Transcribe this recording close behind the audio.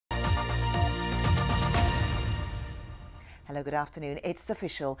Hello, good afternoon. It's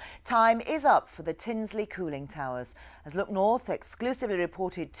official. Time is up for the Tinsley cooling towers. As Look North exclusively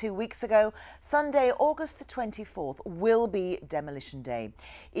reported 2 weeks ago, Sunday, August the 24th, will be demolition day.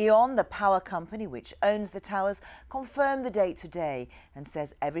 E.ON, the power company which owns the towers, confirmed the date today and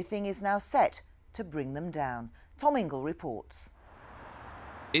says everything is now set to bring them down. Tom Ingle reports.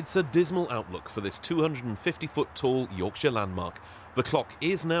 It's a dismal outlook for this 250-foot tall Yorkshire landmark. The clock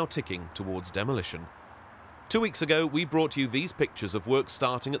is now ticking towards demolition. 2 weeks ago, we brought you these pictures of work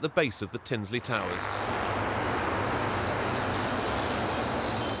starting at the base of the Tinsley towers.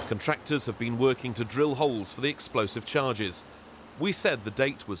 Contractors have been working to drill holes for the explosive charges. We said the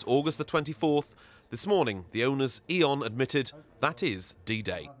date was August the 24th. This morning, the owners, E.ON, admitted that is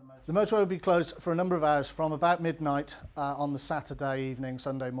D-Day. The motorway will be closed for a number of hours from about midnight on the Saturday evening,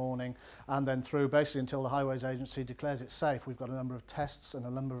 Sunday morning, and then through basically until the Highways Agency declares it safe. We've got a number of tests and a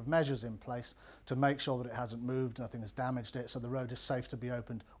number of measures in place to make sure that it hasn't moved, nothing has damaged it, so the road is safe to be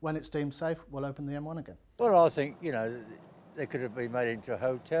opened. When it's deemed safe, we'll open the M1 again. Well, I think, you know, they could have been made into a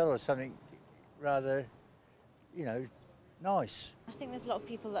hotel or something rather, you know, nice. I think there's a lot of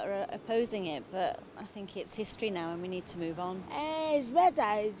people that are opposing it, but I think it's history now and we need to move on. It's better.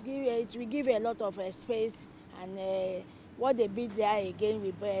 It will give a lot of space, and what they build there again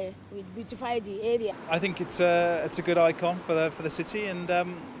will beautify the area. I think it's a good icon for the city, and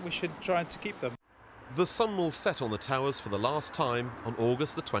we should try to keep them. The sun will set on the towers for the last time on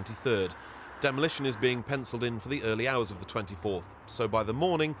August the 23rd. Demolition is being pencilled in for the early hours of the 24th, so by the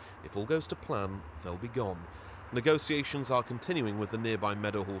morning, if all goes to plan, they'll be gone. Negotiations are continuing with the nearby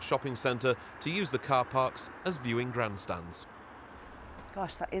Meadowhall shopping centre to use the car parks as viewing grandstands.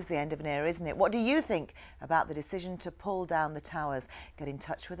 Gosh, that is the end of an era, isn't it? What do you think about the decision to pull down the towers? Get in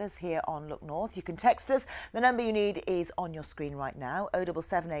touch with us here on Look North. You can text us. The number you need is on your screen right now,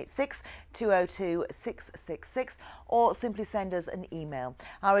 07786 202 666, or simply send us an email.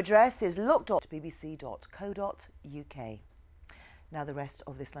 Our address is look.bbc.co.uk. Now the rest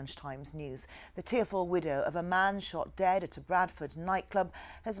of this lunchtime's news. The tearful widow of a man shot dead at a Bradford nightclub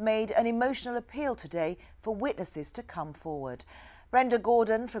has made an emotional appeal today for witnesses to come forward. Brenda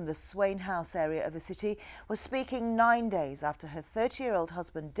Gordon from the Swain House area of the city was speaking 9 days after her 30-year-old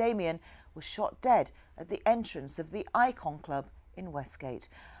husband Damien was shot dead at the entrance of the Icon Club in Westgate.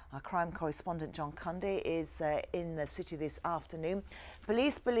 Our crime correspondent John Cundy is in the city this afternoon.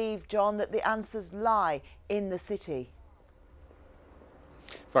 Police believe, John, that the answers lie in the city.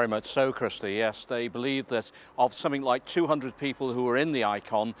 Very much so, Christy, yes. They believe that of something like 200 people who were in the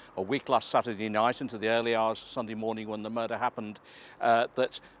Icon a week last Saturday night into the early hours of Sunday morning when the murder happened,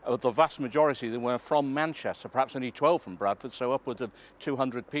 that the vast majority they were from Manchester, perhaps only 12 from Bradford, so upwards of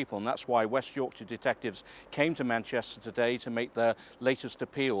 200 people. And that's why West Yorkshire detectives came to Manchester today to make their latest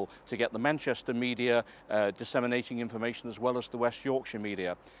appeal, to get the Manchester media disseminating information as well as the West Yorkshire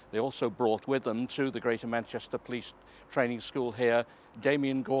media. They also brought with them to the Greater Manchester Police Training School here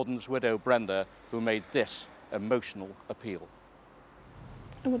Damien Gordon's widow, Brenda, who made this emotional appeal.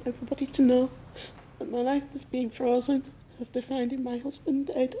 I want everybody to know that my life has been frozen after finding my husband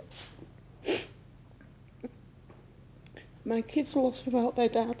dead. My kids are lost without their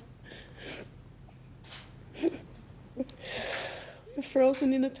dad. We're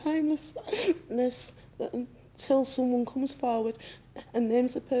frozen in a timelessness that until someone comes forward and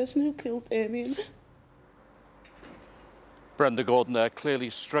names the person who killed Damien. Brenda Gordon there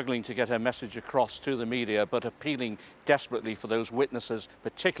clearly struggling to get her message across to the media, but appealing desperately for those witnesses,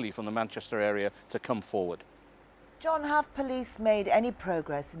 particularly from the Manchester area, to come forward. John, have police made any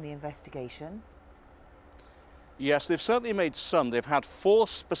progress in the investigation? Yes, they've certainly made some. They've had 4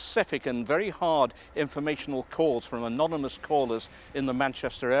 specific and very hard informational calls from anonymous callers in the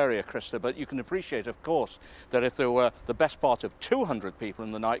Manchester area, Krista, but you can appreciate, of course, that if there were the best part of 200 people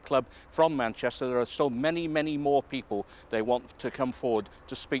in the nightclub from Manchester, there are so many, many more people they want to come forward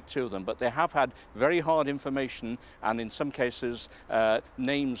to speak to them. But they have had very hard information and in some cases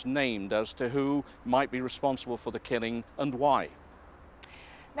names named as to who might be responsible for the killing and why.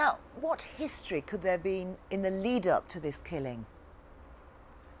 Now, what history could there have been in the lead-up to this killing?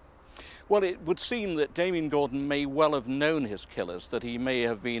 Well, it would seem that Damien Gordon may well have known his killers, that he may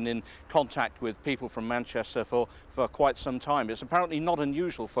have been in contact with people from Manchester for quite some time. It's apparently not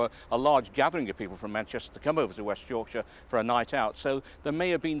unusual for a large gathering of people from Manchester to come over to West Yorkshire for a night out. So there may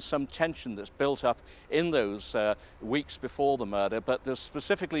have been some tension that's built up in those weeks before the murder, but there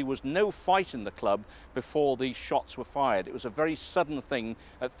specifically was no fight in the club before these shots were fired. It was a very sudden thing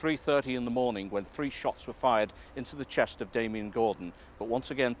at 3:30 in the morning when 3 shots were fired into the chest of Damien Gordon. But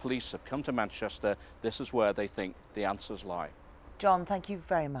once again, police have come to Manchester. This is where they think the answers lie. John, thank you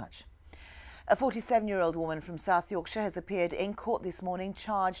very much. A 47-year-old woman from South Yorkshire has appeared in court this morning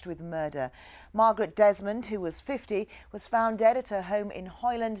charged with murder. Margaret Desmond, who was 50, was found dead at her home in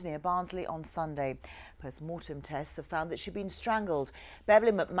Hoyland near Barnsley on Sunday. Post-mortem tests have found that she'd been strangled.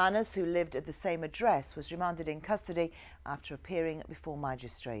 Beverly McManus, who lived at the same address, was remanded in custody after appearing before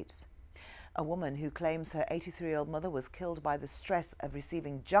magistrates. A woman who claims her 83-year-old mother was killed by the stress of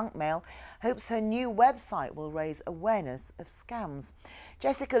receiving junk mail hopes her new website will raise awareness of scams.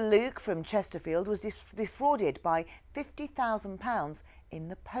 Jessica Luke from Chesterfield was defrauded by £50,000 in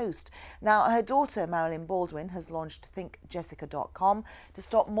the post. Now, her daughter Marilyn Baldwin has launched thinkjessica.com to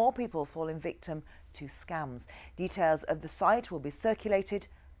stop more people falling victim to scams. Details of the site will be circulated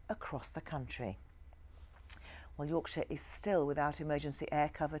across the country. Well, Yorkshire is still without emergency air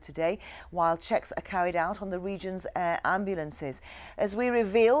cover today, while checks are carried out on the region's air ambulances. As we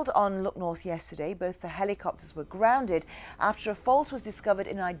revealed on Look North yesterday, both the helicopters were grounded after a fault was discovered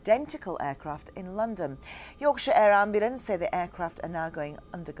in an identical aircraft in London. Yorkshire Air Ambulance say the aircraft are now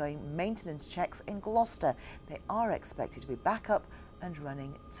undergoing maintenance checks in Gloucester. They are expected to be back up and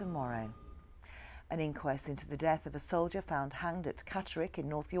running tomorrow. An inquest into the death of a soldier found hanged at Catterick in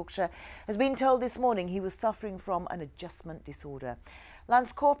North Yorkshire has been told this morning he was suffering from an adjustment disorder.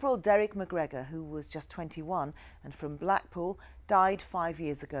 Lance Corporal Derek McGregor, who was just 21 and from Blackpool, died 5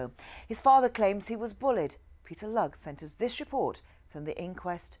 years ago. His father claims he was bullied. Peter Lugg sent us this report from the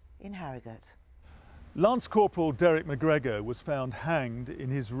inquest in Harrogate. Lance Corporal Derek McGregor was found hanged in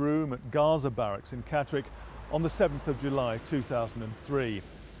his room at Gaza Barracks in Catterick on the 7th of July 2003.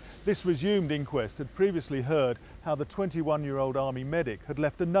 This resumed inquest had previously heard how the 21-year-old Army medic had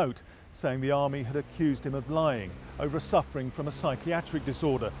left a note saying the Army had accused him of lying over suffering from a psychiatric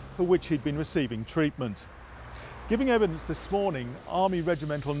disorder for which he'd been receiving treatment. Giving evidence this morning, Army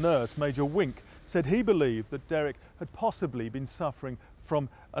regimental nurse Major Wink said he believed that Derek had possibly been suffering from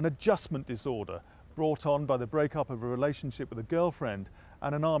an adjustment disorder brought on by the breakup of a relationship with a girlfriend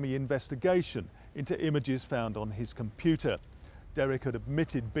and an Army investigation into images found on his computer. Derek had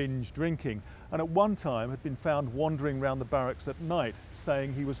admitted binge drinking and at one time had been found wandering around the barracks at night,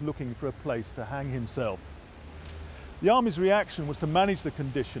 saying he was looking for a place to hang himself. The Army's reaction was to manage the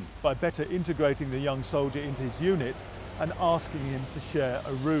condition by better integrating the young soldier into his unit and asking him to share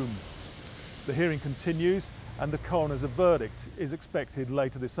a room. The hearing continues and the coroner's verdict is expected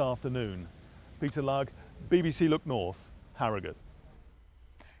later this afternoon. Peter Lugg, BBC Look North, Harrogate.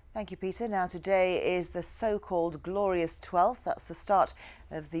 Thank you, Peter. Now, today is the so-called glorious 12th. That's the start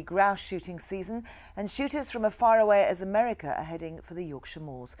of the grouse shooting season. And shooters from as far away as America are heading for the Yorkshire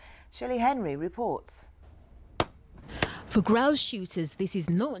moors. Shelley Henry reports. For grouse shooters, this is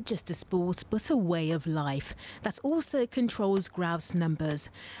not just a sport, but a way of life that also controls grouse numbers.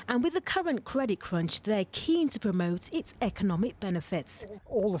 And with the current credit crunch, they're keen to promote its economic benefits.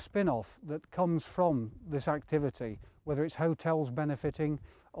 All the spin-off that comes from this activity, whether it's hotels benefiting,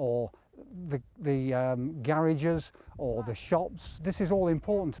 or the garages or the shops. This is all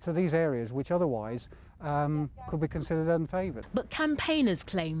important to these areas which otherwise could be considered unfavoured. But campaigners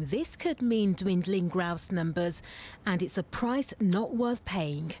claim this could mean dwindling grouse numbers, and it's a price not worth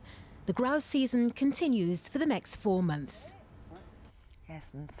paying. The grouse season continues for the next 4 months.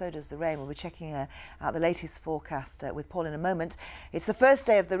 Yes, and so does the rain. We'll be checking out the latest forecast with Paul in a moment. It's the first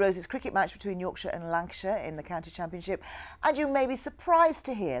day of the Roses cricket match between Yorkshire and Lancashire in the County Championship, and you may be surprised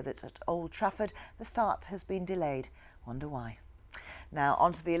to hear that at Old Trafford the start has been delayed. Wonder why? Now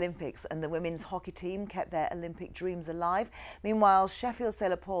on to the Olympics, and the women's hockey team kept their Olympic dreams alive. Meanwhile, Sheffield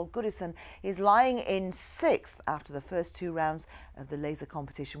sailor Paul Goodison is lying in 6th after the first 2 rounds of the laser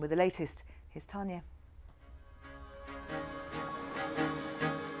competition. With the latest, here's Tanya.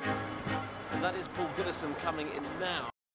 That is Paul Goodison coming in now.